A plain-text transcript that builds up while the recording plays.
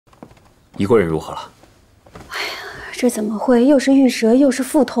宜贵人如何了？哎呀，这怎么会？又是玉舌，又是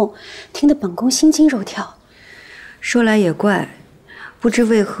腹痛，听得本宫心惊肉跳。说来也怪，不知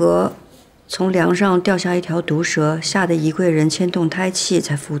为何，从梁上掉下一条毒蛇，吓得宜贵人牵动胎气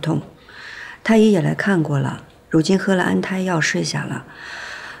才腹痛。太医也来看过了，如今喝了安胎药睡下了，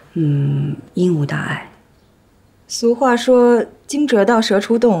应无大碍。俗话说惊蛰到蛇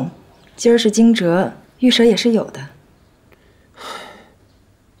出洞，今儿是惊蛰，玉蛇也是有的。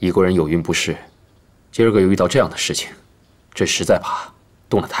宜贵人有孕不适，今儿个又遇到这样的事情，这实在怕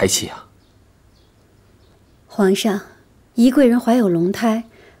动了胎气啊。皇上，宜贵人怀有龙胎，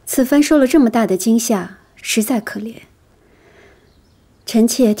此番受了这么大的惊吓，实在可怜。臣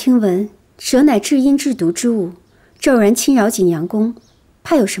妾听闻蛇乃至阴至毒之物，骤然侵扰景阳宫，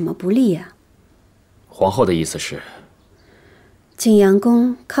怕有什么不利啊？皇后的意思是，景阳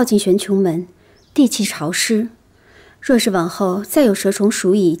宫靠近玄穹门，地气潮湿，若是往后再有蛇虫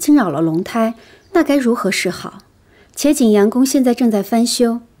鼠蚁惊扰了龙胎，那该如何是好？且景阳宫现在正在翻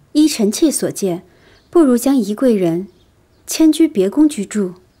修，依臣妾所见，不如将宜贵人迁居别宫居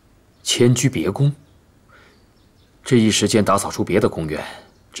住。迁居别宫？这一时间打扫出别的宫院，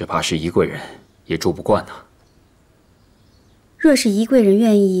只怕是宜贵人也住不惯呢。若是宜贵人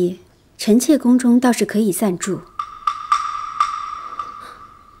愿意，臣妾宫中倒是可以暂住。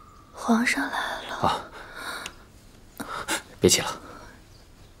皇上来了。啊，别起了。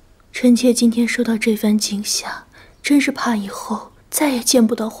臣妾今天受到这番惊吓，真是怕以后再也见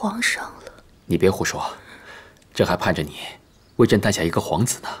不到皇上了。你别胡说，朕还盼着你为朕诞下一个皇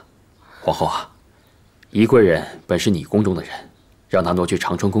子呢。皇后啊，宜贵人本是你宫中的人，让他挪去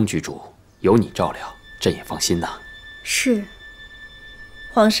长春宫居住，有你照料，朕也放心呐。是。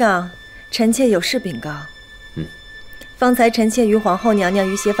皇上，臣妾有事禀告。方才臣妾与皇后娘娘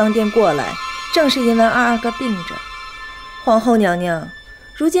于协芳殿过来，正是因为二哥病着。皇后娘娘，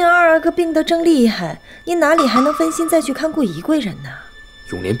如今二哥病得正厉害，您哪里还能分心再去看顾宜贵人呢？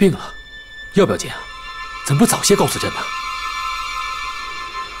永莲病了，要不要紧啊？怎么不早些告诉朕呢？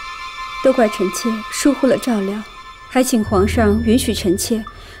都怪臣妾疏忽了照料，还请皇上允许臣妾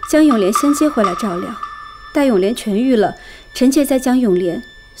将永莲先接回来照料。待永莲痊愈了，臣妾再将永莲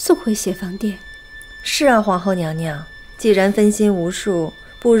送回协芳殿。是啊，皇后娘娘，既然分心无数，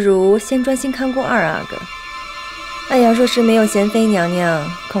不如先专心看顾二哥。哎呀，若是没有贤妃娘娘，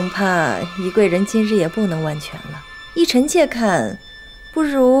恐怕宜贵人今日也不能完全了。依臣妾看，不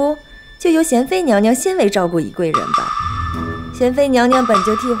如就由贤妃娘娘先为照顾宜贵人吧。贤妃娘娘本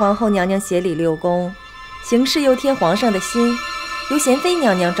就替皇后娘娘协理六宫，行事又贴皇上的心，由贤妃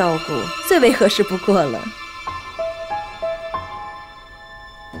娘娘照顾，最为合适不过了。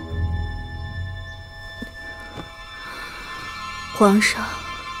皇上，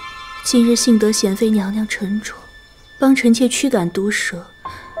今日幸得贤妃娘娘沉着，帮臣妾驱赶毒蛇，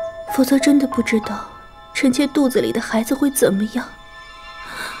否则真的不知道臣妾肚子里的孩子会怎么样。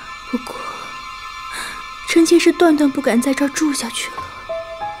不过，臣妾是断断不敢在这儿住下去了。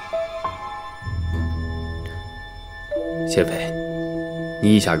贤妃，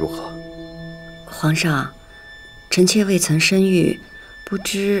你意下如何？皇上，臣妾未曾生育，不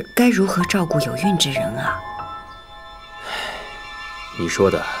知该如何照顾有孕之人啊。你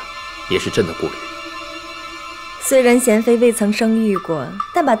说的也是朕的顾虑。虽然贤妃未曾生育过，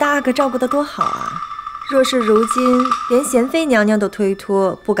但把大阿哥照顾得多好啊！若是如今连贤妃娘娘都推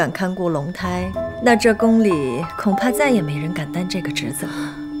脱，不敢看顾龙胎，那这宫里恐怕再也没人敢担这个职子了。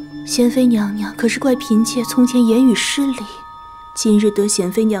贤妃娘娘可是怪嫔妾从前言语失礼，今日得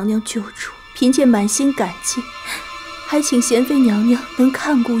贤妃娘娘救助，嫔妾满心感激，还请贤妃娘娘能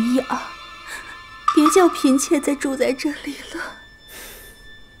看顾一二，别叫嫔妾再住在这里了。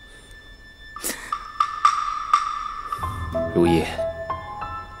如懿，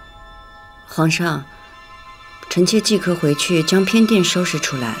皇上，臣妾即刻回去将偏殿收拾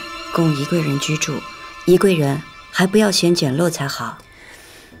出来，供宜贵人居住。宜贵人还不要嫌简陋才好。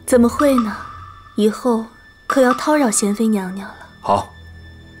怎么会呢？以后可要叨扰贤妃娘娘了。好，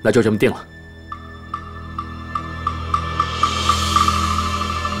那就这么定了。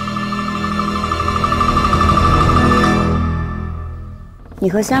你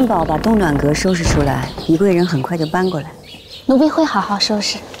和三宝把冬暖阁收拾出来，宜贵人很快就搬过来。奴婢会好好收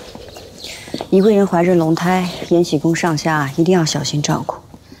拾。宜贵人怀着龙胎，延禧宫上下一定要小心照顾。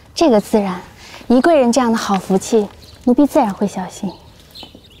这个自然，宜贵人这样的好福气，奴婢自然会小心。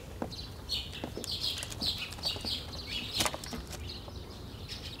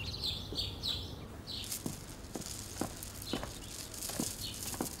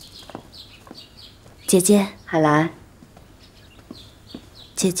姐姐，海兰，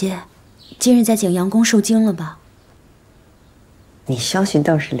姐姐，今日在景阳宫受惊了吧？你消息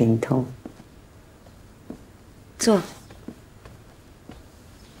倒是灵通。坐。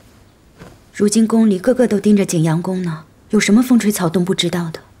如今宫里个个都盯着景阳宫呢，有什么风吹草动不知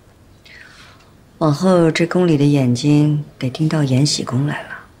道的？往后这宫里的眼睛得盯到延禧宫来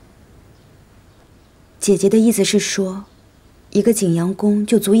了。姐姐的意思是说，一个景阳宫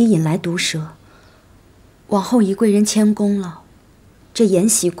就足以引来毒蛇。往后宜贵人迁宫了，这延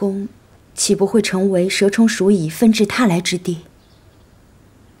禧宫岂不会成为蛇虫鼠蚁纷至沓来之地？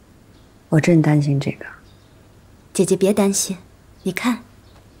我正担心这个。姐姐别担心，你看，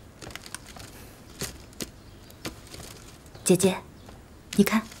姐姐，你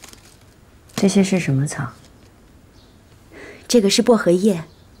看，这些是什么草？这个是薄荷叶、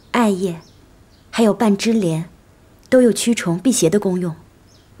艾叶，还有半枝莲，都有驱虫避邪的功用。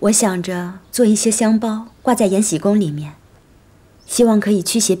我想着做一些香包挂在延禧宫里面，希望可以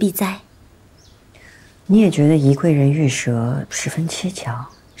驱邪避灾。你也觉得宜贵人遇蛇十分蹊跷？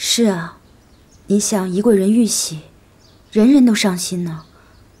是啊，你想宜贵人遇喜，人人都伤心呢，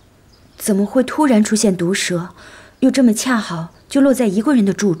怎么会突然出现毒蛇，又这么恰好就落在宜贵人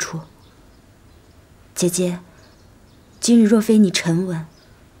的住处？姐姐，今日若非你沉稳，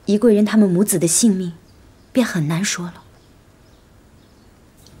宜贵人他们母子的性命便很难说了。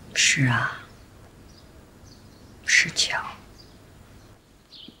是啊，是巧。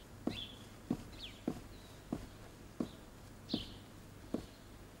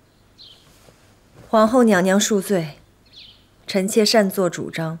皇后娘娘恕罪，臣妾擅作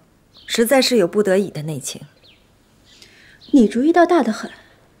主张，实在是有不得已的内情。你主意倒大得很，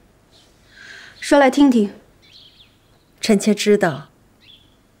说来听听。臣妾知道，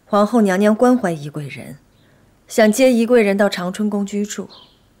皇后娘娘关怀宜贵人，想接宜贵人到长春宫居住。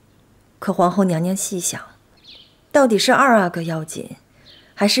可皇后娘娘细想，到底是二阿哥要紧，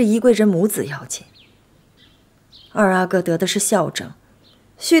还是宜贵人母子要紧？二阿哥得的是孝正，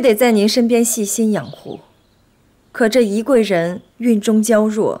须得在您身边细心养护。可这宜贵人孕中娇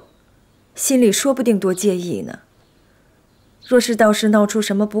弱，心里说不定多介意呢。若是到时闹出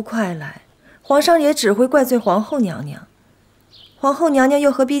什么不快来，皇上也只会怪罪皇后娘娘。皇后娘娘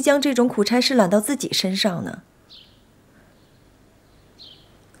又何必将这种苦差事揽到自己身上呢？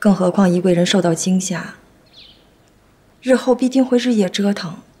更何况宜贵人受到惊吓，日后必定会日夜折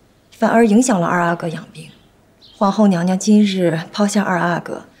腾，反而影响了二阿哥养病。皇后娘娘今日抛下二阿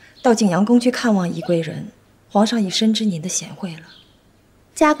哥，到景阳宫去看望宜贵人，皇上已深知您的贤惠了。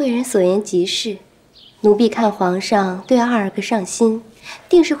嘉贵人所言极是，奴婢看皇上对二阿哥上心，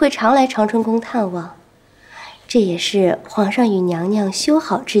定是会常来长春宫探望。这也是皇上与娘娘修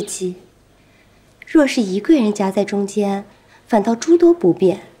好之机。若是宜贵人夹在中间，反倒诸多不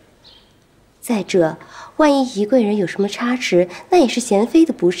便。再者，万一宜贵人有什么差池，那也是贤妃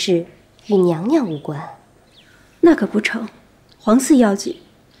的不是，与娘娘无关。那可不成，皇嗣要紧。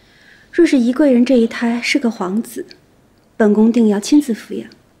若是宜贵人这一胎是个皇子，本宫定要亲自抚养。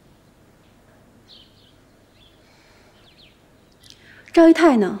赵姨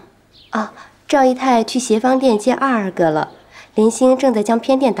太呢？啊，赵姨太去协芳殿接二阿哥了。林星正在将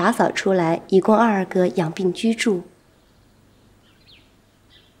偏殿打扫出来，以供二阿哥养病居住。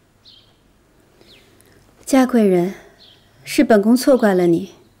嘉贵人，是本宫错怪了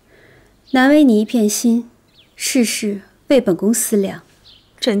你，难为你一片心，事事为本宫思量。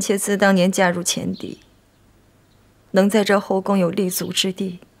臣妾自当年嫁入前邸，能在这后宫有立足之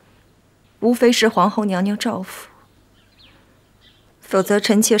地，无非是皇后娘娘照拂。否则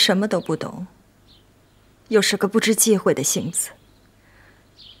臣妾什么都不懂，又是个不知忌讳的性子，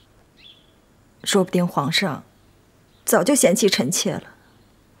说不定皇上早就嫌弃臣妾了。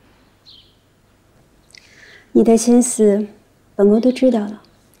你的心思，本宫都知道了。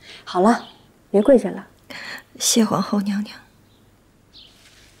好了，别跪着了。谢皇后娘娘。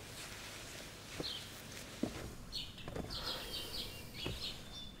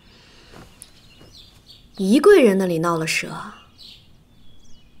宜贵人那里闹了蛇。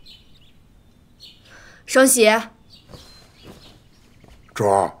双喜，主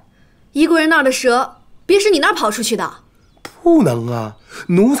儿，宜贵人那儿的蛇，别是你那儿跑出去的？不能啊，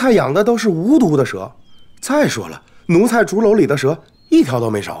奴才养的都是无毒的蛇。再说了，奴才竹篓里的蛇一条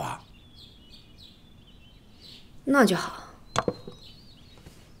都没少啊。那就好，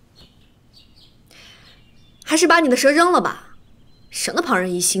还是把你的蛇扔了吧，省得旁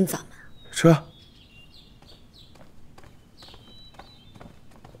人疑心咱们。吃。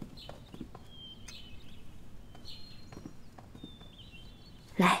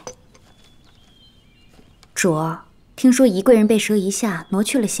来，主儿，听说宜贵人被蛇一下挪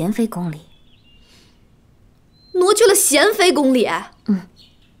去了贤妃宫里。挪去了贤妃宫里？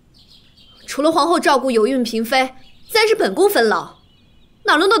除了皇后照顾有孕嫔妃，自然是本宫分劳，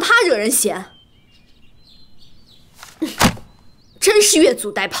哪轮到她惹人嫌？真是越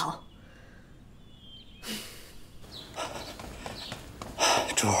俎代庖。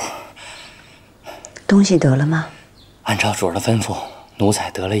主儿，东西得了吗？按照主儿的吩咐，奴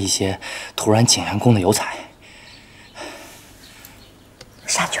才得了一些突然景阳宫的油彩。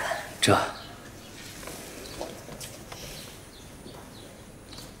下去吧。这。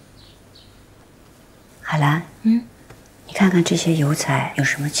海兰，你看看这些油彩有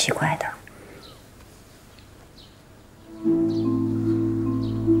什么奇怪的？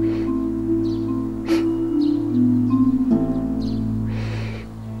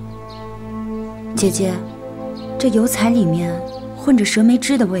姐姐，这油彩里面混着蛇莓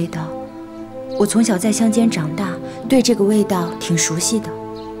汁的味道。我从小在乡间长大，对这个味道挺熟悉的。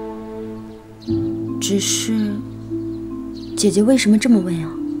只是，姐姐为什么这么问啊？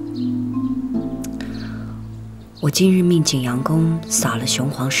我今日命景阳宫撒了雄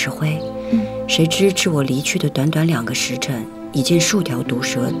黄石灰，谁知至我离去的短短2个时辰，已见数条毒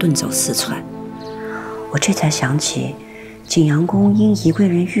蛇遁走4窜。我这才想起，景阳宫因宜贵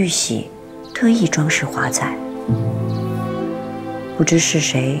人玉玺，特意装饰华彩。不知是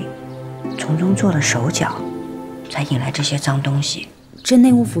谁从中做了手脚，才引来这些脏东西。这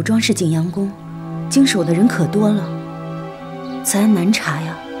内务府装饰景阳宫，经手的人可多了，此案难查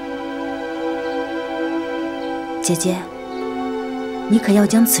呀。姐姐，你可要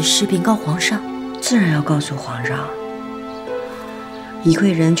将此事禀告皇上？自然要告诉皇上。宜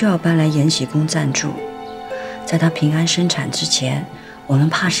贵人就要搬来延禧宫暂住，在她平安生产之前，我们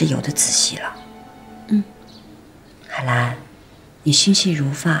怕是有的仔细了。海兰，你心细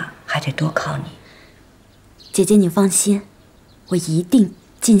如发，还得多靠你。姐姐你放心，我一定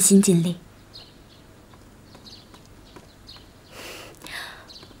尽心尽力。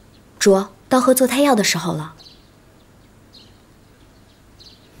卓，到喝坐胎药的时候了。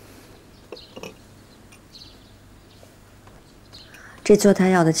这坐胎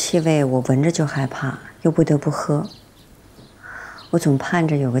药的气味，我闻着就害怕，又不得不喝。我总盼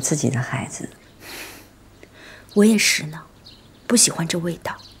着有个自己的孩子。我也是呢，不喜欢这味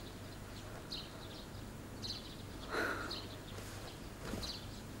道。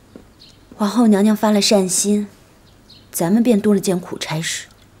皇后娘娘发了善心，咱们便多了件苦差事。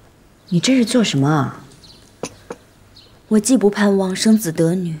你这是做什么啊？我既不盼望生子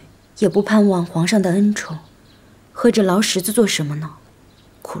得女，也不盼望皇上的恩宠，喝着劳什子做什么呢？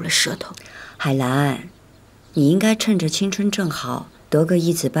苦了舌头。海兰，你应该趁着青春正好，得个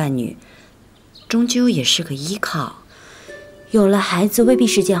一子半女，终究也是个依靠。有了孩子未必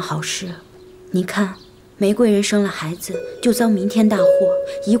是件好事。你看，玫瑰人生了孩子就遭弥天大祸，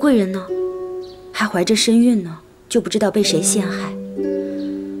宜贵人呢，还怀着身孕呢，就不知道被谁陷害。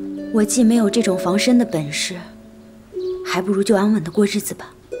我既没有这种防身的本事，还不如就安稳的过日子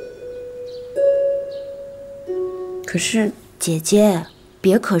吧。可是，姐姐，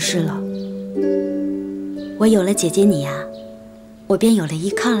别可是了。我有了姐姐你呀，我便有了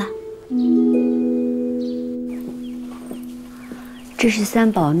依靠了。这是三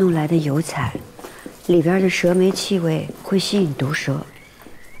宝弄来的油彩，里边的蛇莓气味会吸引毒蛇。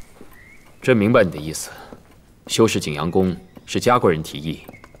朕明白你的意思，修饰景阳宫是嘉贵人提议，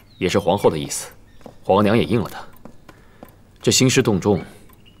也是皇后的意思，皇娘也应了她。这兴师动众，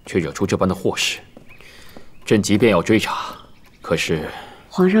却惹出这般的祸事，朕即便要追查，可是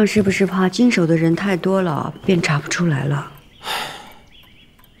皇上是不是怕经手的人太多了，便查不出来了？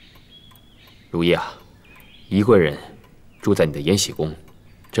如懿啊，宜贵人住在你的延禧宫，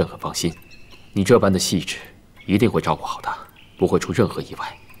朕很放心。你这般的细致，一定会照顾好她，不会出任何意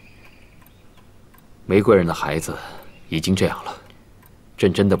外。玫瑰人的孩子已经这样了，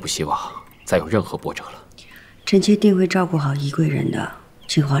朕真的不希望再有任何波折了。臣妾定会照顾好宜贵人的，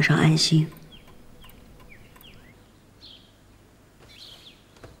请皇上安心。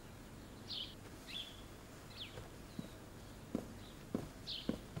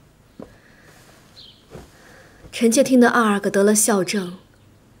臣妾听得二阿哥得了哮症，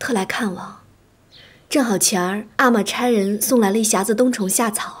特来看望。正好前儿阿玛差人送来了一匣子冬虫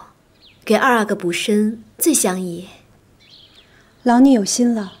夏草，给二阿哥补身最相宜。劳你有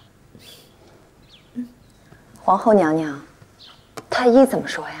心了。皇后娘娘，太医怎么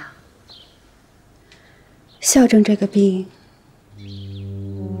说呀？哮症这个病，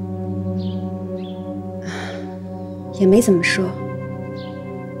也没怎么说。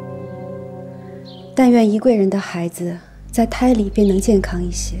但愿宜贵人的孩子在胎里便能健康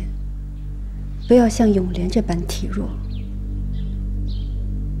一些，不要像永莲这般体弱。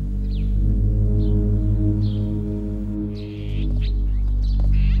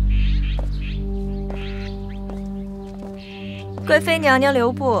贵妃娘娘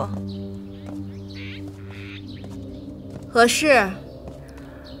留步。何事？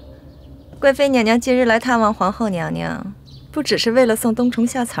贵妃娘娘今日来探望皇后娘娘，不只是为了送冬虫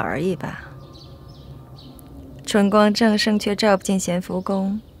夏草而已吧？春光正盛却照不进咸福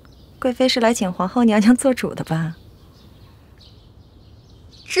宫，贵妃是来请皇后娘娘做主的吧？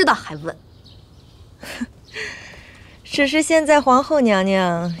知道还问？只是现在皇后娘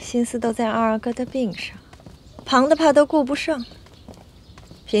娘心思都在二阿哥的病上，旁的怕都顾不上。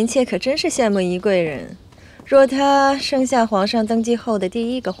嫔妾可真是羡慕宜贵人，若她生下皇上登基后的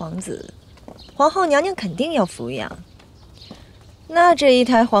第一个皇子，皇后娘娘肯定要抚养。那这一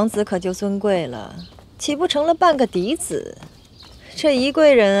胎皇子可就尊贵了，岂不成了半个嫡子？这宜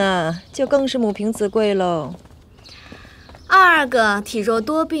贵人啊，就更是母凭子贵喽。二阿哥体弱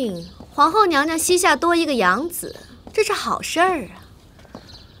多病，皇后娘娘膝下多一个养子，这是好事儿啊。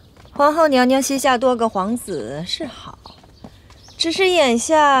皇后娘娘膝下多个皇子是好，只是眼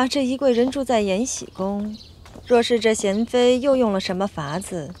下这宜贵人住在延禧宫，若是这贤妃又用了什么法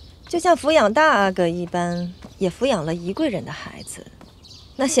子，就像抚养大阿哥一般，也抚养了宜贵人的孩子，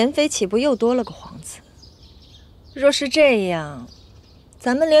那贤妃岂不又多了个皇子？若是这样，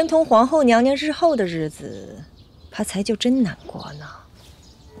咱们连同皇后娘娘日后的日子，怕才就真难过呢。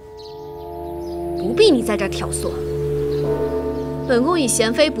不必你在这儿挑唆，本宫与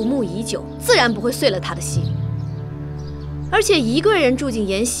贤妃不睦已久，自然不会碎了她的心。而且宜贵人住进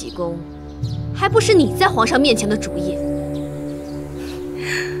延禧宫，还不是你在皇上面前的主意。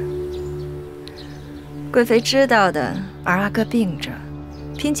贵妃知道的，二阿哥病着，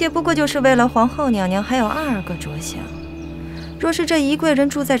嫔妾不过就是为了皇后娘娘还有二阿哥着想。若是这宜贵人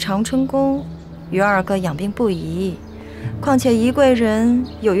住在长春宫，与二阿哥养病不宜，况且宜贵人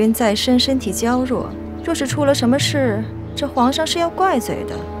有孕在身，身体娇弱，若是出了什么事，这皇上是要怪罪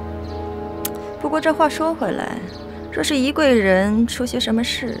的。不过这话说回来，若是宜贵人出些什么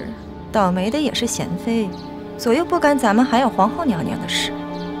事，倒霉的也是贤妃，左右不干咱们还有皇后娘娘的事。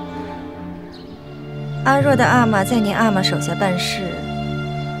阿若的阿玛在您阿玛手下办事，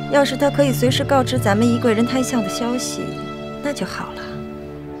要是她可以随时告知咱们宜贵人胎相的消息，那就好了。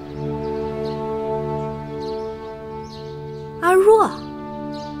阿若，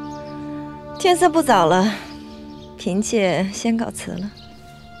天色不早了，嫔妾先告辞了。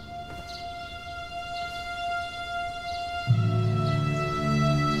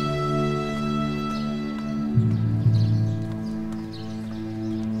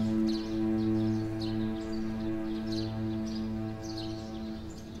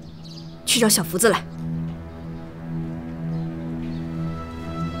去找小福子来。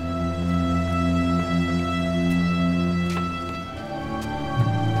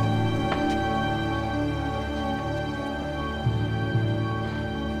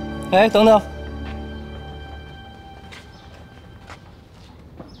哎，等等，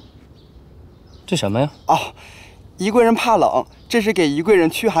这什么呀？哦，宜贵人怕冷，这是给宜贵人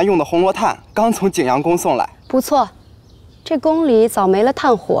驱寒用的红罗炭，刚从景阳宫送来。不错，这宫里早没了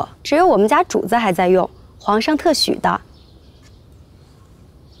炭火，只有我们家主子还在用，皇上特许的。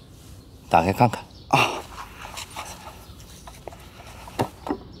打开看看。啊。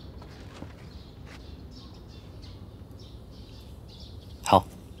好，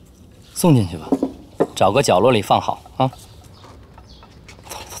送进去吧，找个角落里放好啊。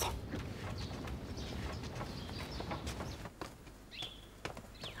走走走。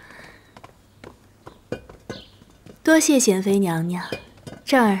多谢贤妃娘娘，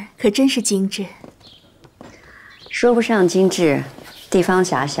这儿可真是精致。说不上精致，地方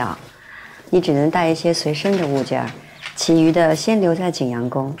狭小，你只能带一些随身的物件，其余的先留在景阳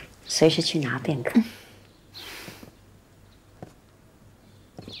宫，随时去拿便可。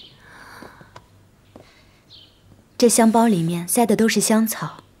这香包里面塞的都是香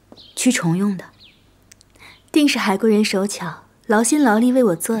草，驱虫用的，定是海贵人手巧，劳心劳力为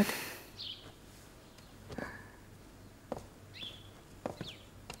我做的。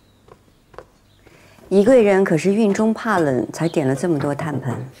宜贵人可是孕中怕冷，才点了这么多炭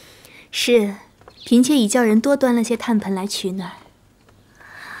盆。是，嫔妾已叫人多端了些炭盆来取暖。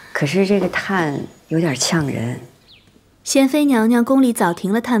可是这个炭有点呛人。贤妃娘娘宫里早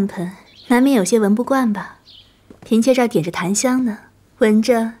停了炭盆，难免有些闻不惯吧？嫔妾这儿点着檀香呢，闻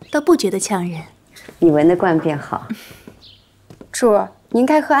着倒不觉得呛人。你闻得惯便好。主儿，您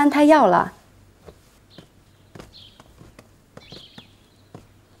该喝安胎药了，